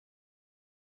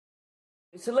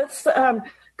So let's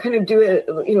kind of do a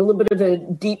little bit of a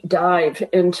deep dive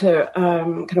into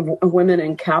kind of women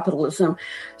in capitalism.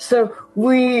 So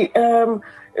we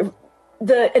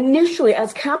initially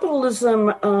as capitalism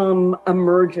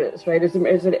emerges, right, as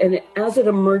it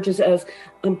emerges as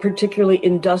particularly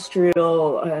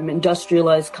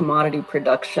industrialized commodity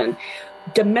production,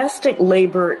 domestic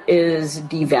labor is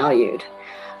devalued.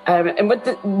 And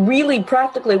really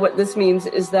practically what this means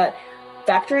is that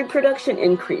factory production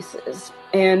increases,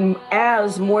 and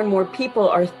as more and more people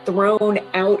are thrown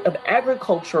out of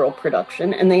agricultural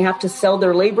production and they have to sell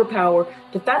their labor power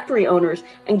to factory owners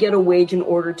and get a wage in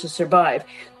order to survive.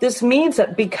 This means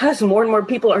that because more and more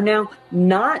people are now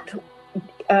not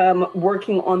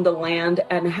working on the land,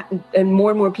 and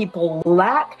more and more people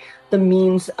lack the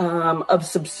means of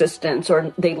subsistence,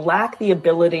 or they lack the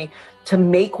ability to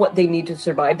make what they need to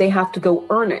survive. They have to go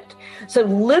earn it. So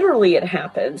literally it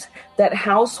happens that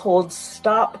households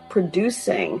stop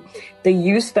producing the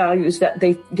use values that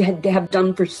they have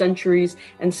done for centuries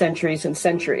and centuries and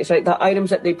centuries, right? The items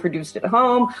that they produced at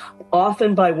home,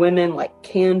 often by women, like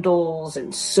candles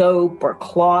and soap or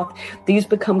cloth, these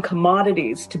become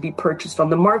commodities to be purchased on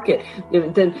the market.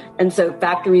 And so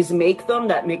factories make them,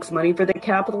 that makes money for the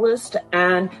capitalist,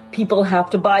 and people have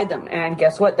to buy them. And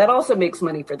guess what? That also makes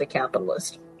money for the capitalist.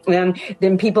 And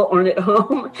then people aren't at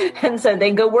home, and so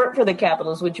they go work for the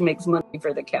capitalist, which makes money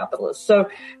for the capitalist. So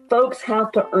folks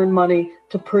have to earn money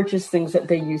to purchase things that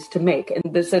they used to make. And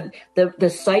the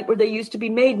site where they used to be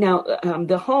made now,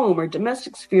 the home or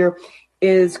domestic sphere,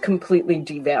 is completely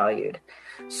devalued.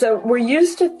 So we're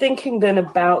used to thinking then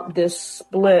about this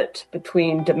split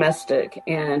between domestic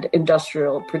and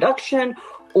industrial production,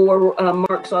 or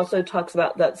Marx also talks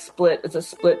about that split as a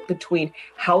split between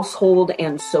household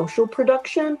and social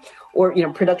production, or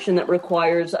production that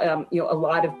requires a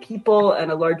lot of people and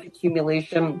a large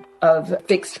accumulation of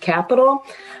fixed capital.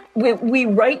 We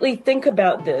rightly think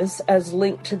about this as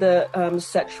linked to the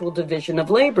sexual division of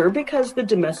labor, because the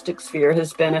domestic sphere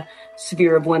has been a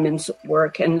sphere of women's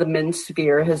work and the men's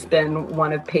sphere has been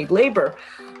one of paid labor.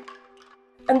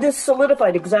 And this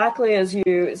solidified, exactly as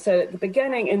you said at the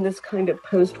beginning, in this kind of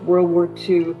post-World War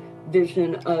II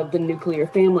vision of the nuclear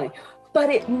family.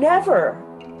 But it never,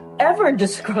 ever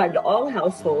described all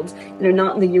households,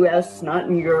 not in the U.S., not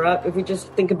in Europe. If we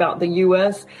just think about the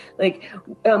U.S.,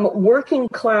 working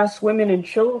class women and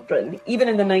children, even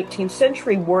in the 19th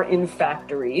century, were in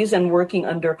factories and working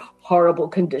under horrible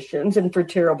conditions and for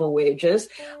terrible wages.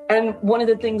 And one of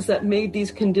the things that made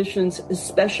these conditions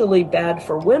especially bad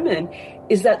for women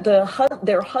is that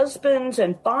their husbands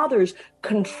and fathers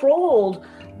controlled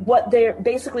what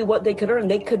they could earn.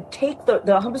 They could take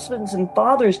the husbands and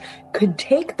fathers could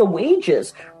take the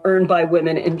wages earned by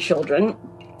women and children,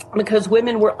 because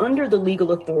women were under the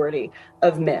legal authority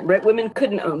of men, right? Women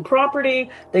couldn't own property,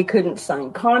 they couldn't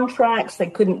sign contracts, they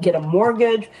couldn't get a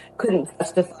mortgage, couldn't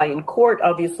testify in court,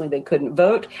 obviously they couldn't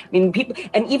vote. I mean,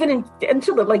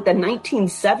 until the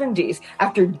 1970s,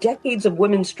 after decades of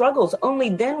women's struggles, only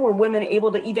then were women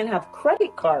able to even have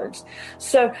credit cards.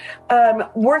 So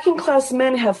working class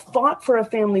men have fought for a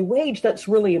family wage that's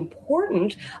really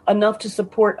important, enough to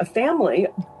support a family,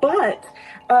 but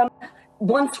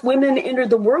once women enter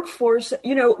the workforce,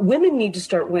 women need to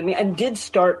start winning, and did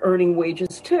start earning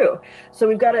wages too. So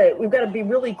we've got to be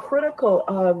really critical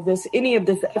of any of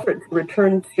this effort to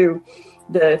return to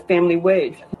the family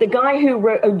wage. The guy who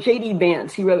wrote, J.D.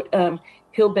 Vance, he wrote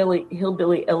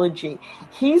Hillbilly Elegy.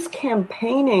 He's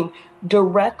campaigning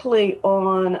directly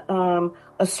on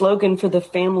a slogan for the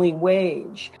family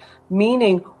wage,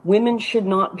 meaning women should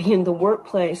not be in the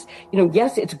workplace.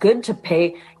 Yes, it's good to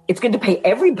pay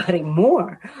everybody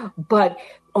more, but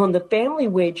on the family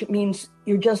wage, it means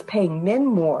you're just paying men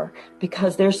more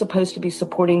because they're supposed to be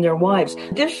supporting their wives.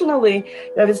 Additionally,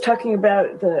 I was talking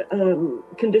about the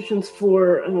conditions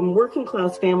for working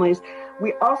class families.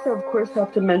 We also, of course,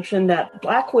 have to mention that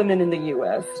Black women in the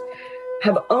U.S.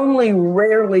 have only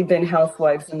rarely been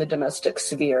housewives in the domestic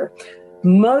sphere.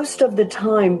 Most of the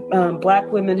time, Black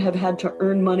women have had to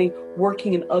earn money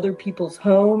working in other people's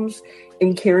homes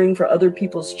and caring for other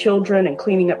people's children and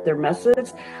cleaning up their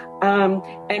messes.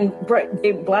 And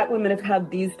Black women have had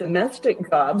these domestic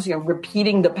jobs,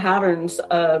 repeating the patterns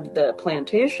of the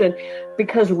plantation,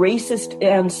 because racist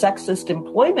and sexist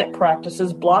employment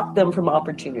practices blocked them from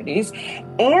opportunities,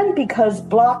 and because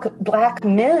Black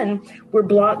men were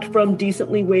blocked from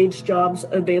decently waged jobs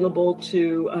available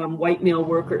to white male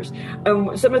workers.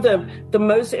 Some of the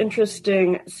most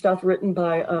interesting stuff written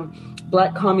by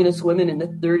Black communist women in the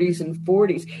 30s and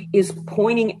 40s is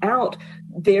pointing out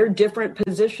their different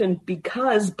position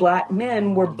because Black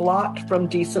men were blocked from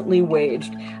decently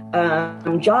waged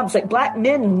jobs. Like Black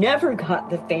men never got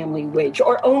the family wage,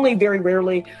 or only very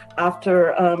rarely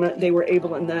after they were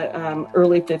able in the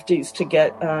early 50s to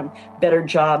get better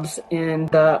jobs in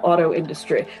the auto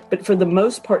industry. But for the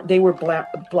most part, they were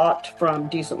blocked from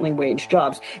decently waged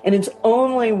jobs. And it's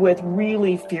only with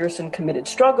really fierce and committed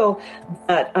struggle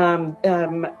that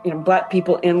Black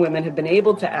people and women have been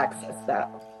able to access that.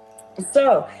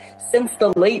 So since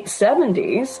the late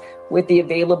 70s, with the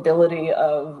availability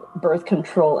of birth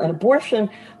control and abortion,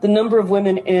 the number of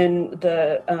women in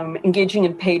the engaging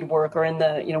in paid work or in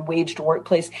the waged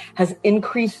workplace has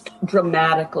increased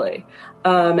dramatically.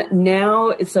 Now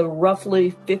it's a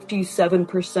roughly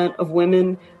 57% of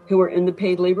women who are in the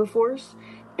paid labor force,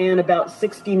 and about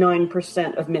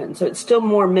 69% of men. So it's still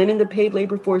more men in the paid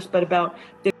labor force, but about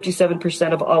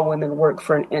 57% of all women work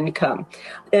for an income.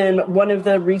 And one of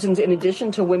the reasons, in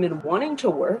addition to women wanting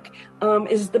to work,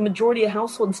 is the majority of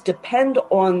households depend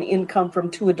on the income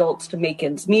from two adults to make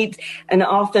ends meet. And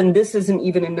often this isn't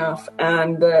even enough.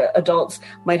 And the adults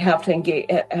might have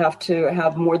to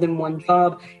have more than one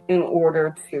job in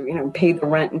order to, pay the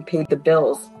rent and pay the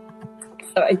bills.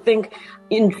 So I think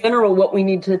in general, what we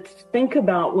need to think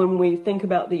about when we think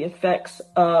about the effects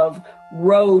of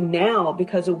Roe now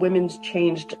because of women's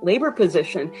changed labor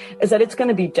position is that it's going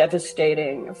to be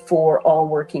devastating for all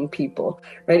working people,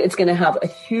 right? It's going to have a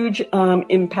huge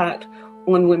impact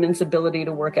on women's ability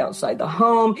to work outside the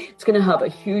home. It's going to have a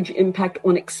huge impact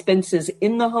on expenses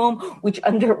in the home, which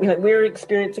we're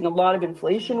experiencing a lot of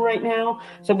inflation right now.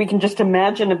 So we can just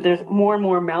imagine if there's more and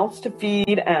more mouths to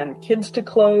feed and kids to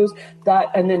close,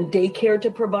 and then daycare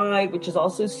to provide, which is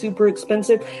also super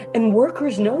expensive. And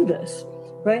workers know this.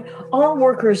 Right? All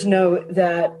workers know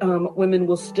that women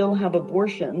will still have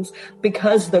abortions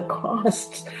because the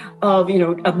costs of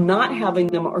not having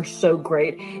them are so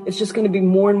great. It's just going to be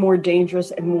more and more dangerous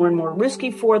and more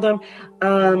risky for them.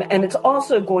 And it's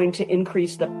also going to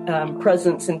increase the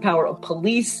presence and power of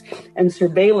police and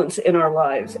surveillance in our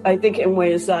lives, I think, in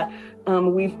ways that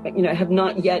we've have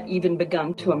not yet even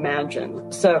begun to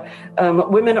imagine. So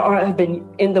women have been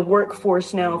in the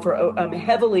workforce now for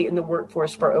heavily in the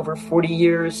workforce for over 40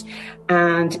 years,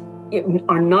 and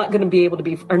are not going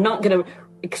to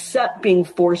accept being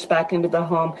forced back into the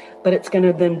home. But it's going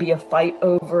to then be a fight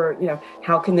over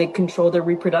how can they control their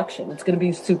reproduction. It's going to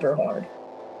be super hard.